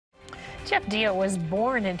Jeff Deyo was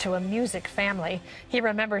born into a music family. He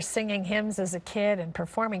remembers singing hymns as a kid and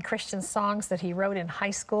performing Christian songs that he wrote in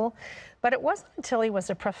high school. But it wasn't until he was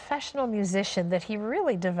a professional musician that he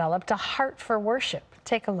really developed a heart for worship.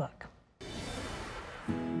 Take a look.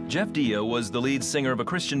 Jeff Deyo was the lead singer of a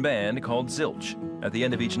Christian band called Zilch. At the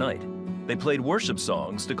end of each night, they played worship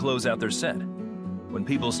songs to close out their set. When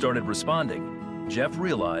people started responding, Jeff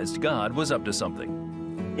realized God was up to something.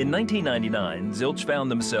 In 1999, Zilch found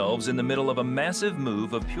themselves in the middle of a massive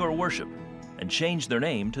move of pure worship and changed their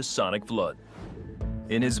name to SonicFlood.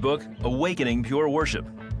 In his book, Awakening Pure Worship,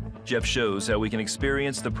 Jeff shows how we can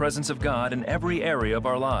experience the presence of God in every area of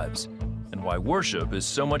our lives and why worship is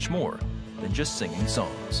so much more than just singing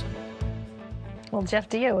songs. Well, Jeff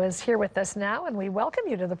Deyo is here with us now, and we welcome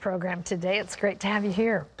you to the program today. It's great to have you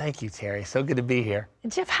here. Thank you, Terry. So good to be here.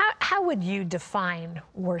 Jeff, how would you define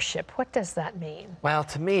worship? What does that mean? Well,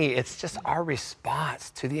 to me, it's just our response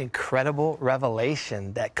to the incredible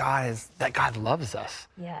revelation that God loves us.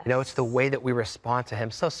 Yes. You know, it's the way that we respond to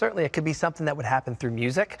Him. So certainly it could be something that would happen through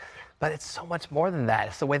music, but it's so much more than that.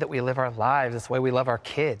 It's the way that we live our lives. It's the way we love our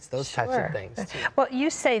kids, those types of things. Well, you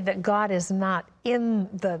say that God is not in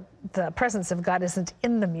the presence of God isn't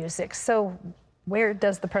in the music. So where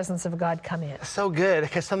does the presence of God come in? So good,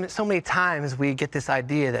 because so many times we get this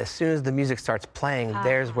idea that as soon as the music starts playing,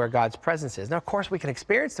 there's where God's presence is. Now, of course, we can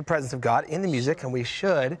experience the presence of God in the music, and we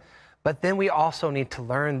should. But then we also need to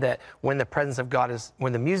learn that when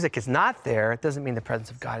the music is not there, it doesn't mean the presence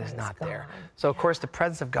of God is not there. So, of course, the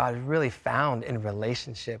presence of God is really found in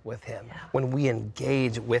relationship with Him, when we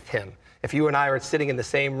engage with Him. If you and I were sitting in the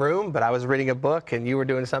same room, but I was reading a book and you were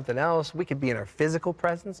doing something else, we could be in our physical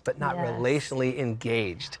presence, but not relationally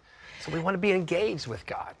engaged. So we want to be engaged with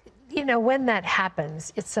God. You know, when that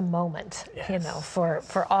happens, it's a moment, you know,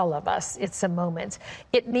 for all of us, it's a moment.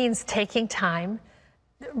 It means taking time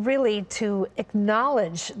really to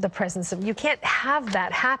acknowledge the presence of, you can't have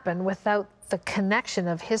that happen without the connection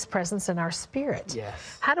of His presence in our spirit.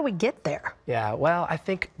 Yes. How do we get there? Yeah, well, I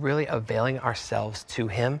think really availing ourselves to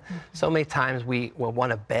Him. So many times we will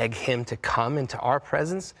want to beg Him to come into our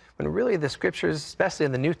presence, when really the scriptures, especially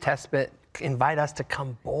in the New Testament, invite us to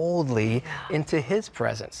come boldly into His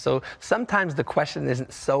presence. So sometimes the question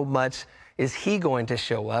isn't so much, is He going to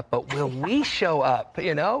show up, but will we show up?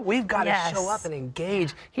 You know, we've got to show up and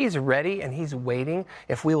engage. He's ready and He's waiting.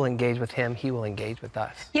 If we will engage with Him, He will engage with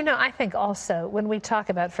us. You know, I think also when we talk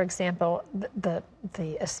about, for example,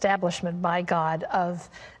 the establishment by God of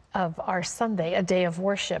our Sunday, a day of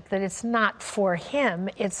worship, that it's not for Him,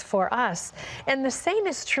 it's for us. And the same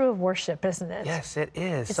is true of worship, isn't it? Yes, it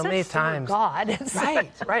is. It's so not many for times. God.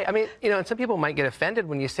 Right. I mean, you know, and some people might get offended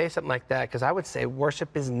when you say something like that, because I would say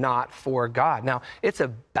worship is not for God. Now, it's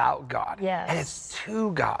about God. Yes. And it's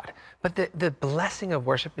to God. But the blessing of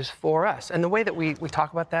worship is for us. And the way that we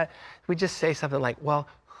talk about that, we just say something like, well,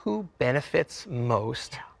 who benefits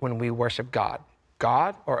most when we worship God?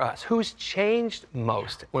 God or us? Who's changed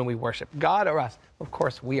most when we worship? God or us? Of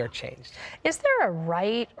course, we are changed. Is there a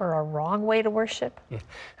right or a wrong way to worship?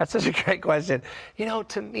 That's such a great question. You know,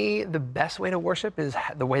 to me, the best way to worship is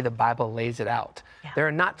the way the Bible lays it out. There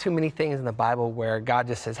are not too many things in the Bible where God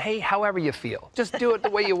just says, hey, however you feel, just do it the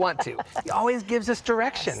way you want to. He always gives us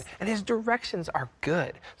direction, and His directions are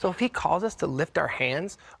good. So if He calls us to lift our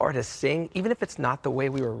hands or to sing, even if it's not the way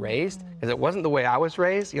we were raised, because it wasn't the way I was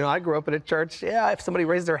raised. You know, I grew up in a church. Yeah, if somebody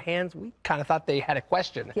raised their hands, we kind of thought they had a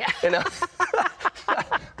question. You know?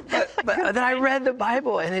 But then I read the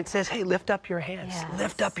Bible, and it says, hey, lift up your hands,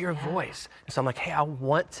 lift up your voice. And so I'm like, hey, I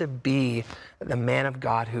want to be the man of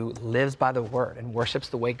God who lives by the Word and worships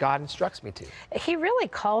the way God instructs me to. He really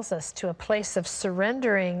calls us to a place of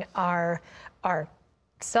surrendering our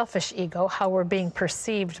selfish ego, how we're being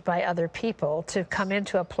perceived by other people, to come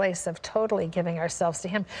into a place of totally giving ourselves to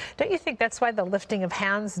Him. Don't you think that's why the lifting of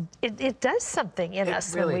hands, it does something in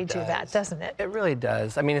us when we do that, doesn't it? It really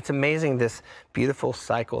does. I mean, it's amazing, this beautiful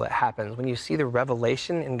cycle that happens when you see the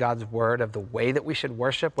revelation in God's Word of the way that we should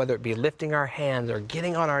worship, whether it be lifting our hands or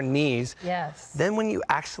getting on our knees. Then when you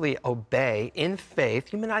actually obey in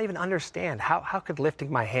faith, you may not even understand how could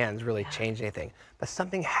lifting my hands really change anything. But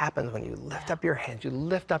something happens when you lift up your hands, you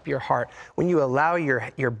lift up your heart, when you allow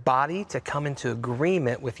your body to come into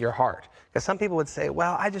agreement with your heart. Because some people would say,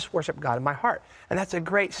 well, I just worship God in my heart. And that's a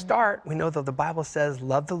great start. We know that the Bible says,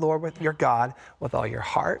 love the Lord with your God with all your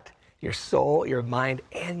heart, your soul, your mind,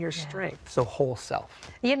 and your strength. So whole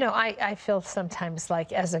self. You know, I feel sometimes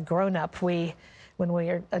like as a grown-up, when we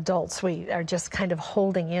are adults, we are just kind of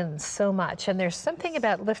holding in so much. And there's something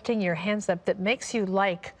about lifting your hands up that makes you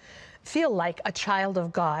feel like a child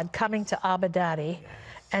of God coming to Abba Daddy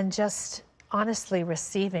and just honestly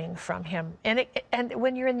receiving from him. And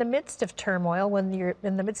when you're in the midst of turmoil, when you're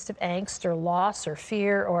in the midst of angst or loss or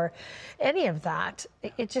fear or any of that,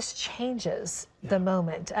 it just changes the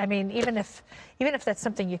moment. I mean, even if that's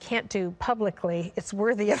something you can't do publicly, it's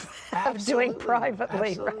worthy of doing privately.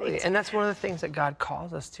 Absolutely. Right? And that's one of the things that God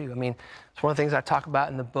calls us to. I mean, it's one of the things I talk about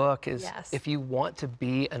in the book is if you want to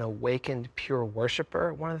be an awakened, pure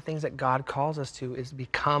worshiper, one of the things that God calls us to is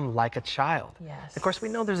become like a child. Yes. Of course, we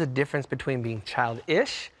know there's a difference between being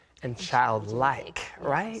childish and childlike,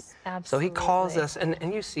 right? Yes, absolutely. So he calls us,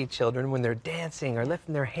 and you see children when they're dancing or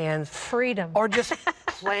lifting their hands. Freedom. Or just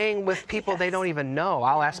playing with people they don't even know.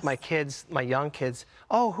 I'll ask my kids, my young kids,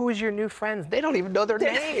 oh, who is your new friend? They don't even know their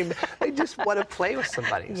name. They just want to play with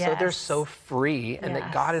somebody. So they're so free, and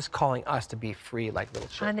that God is calling us to be free like little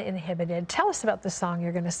children. Uninhibited. Tell us about the song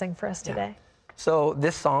you're going to sing for us today. So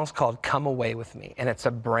this song's called "Come Away With Me," and it's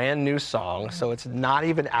a brand new song, so it's not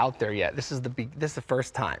even out there yet. This is the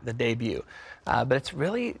first time, the debut, but it's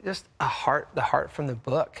really just the heart from the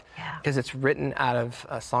book, because it's written out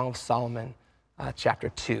of Song of Solomon, chapter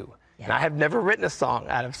 2. And I have never written a song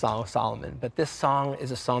out of Song of Solomon, but this song is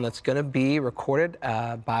a song that's going to be recorded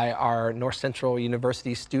by our North Central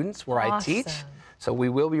University students where I teach. So we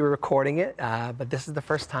will be recording it, but this is the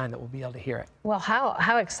first time that we'll be able to hear it. Well,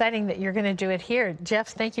 how exciting that you're going to do it here. Jeff,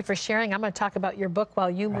 thank you for sharing. I'm going to talk about your book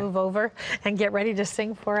while you move over and get ready to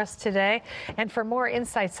sing for us today. And for more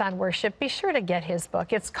insights on worship, be sure to get his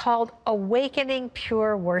book. It's called Awakening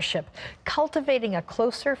Pure Worship, Cultivating a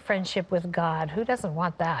Closer Friendship with God. Who doesn't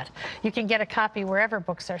want that? You can get a copy wherever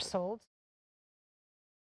books are sold.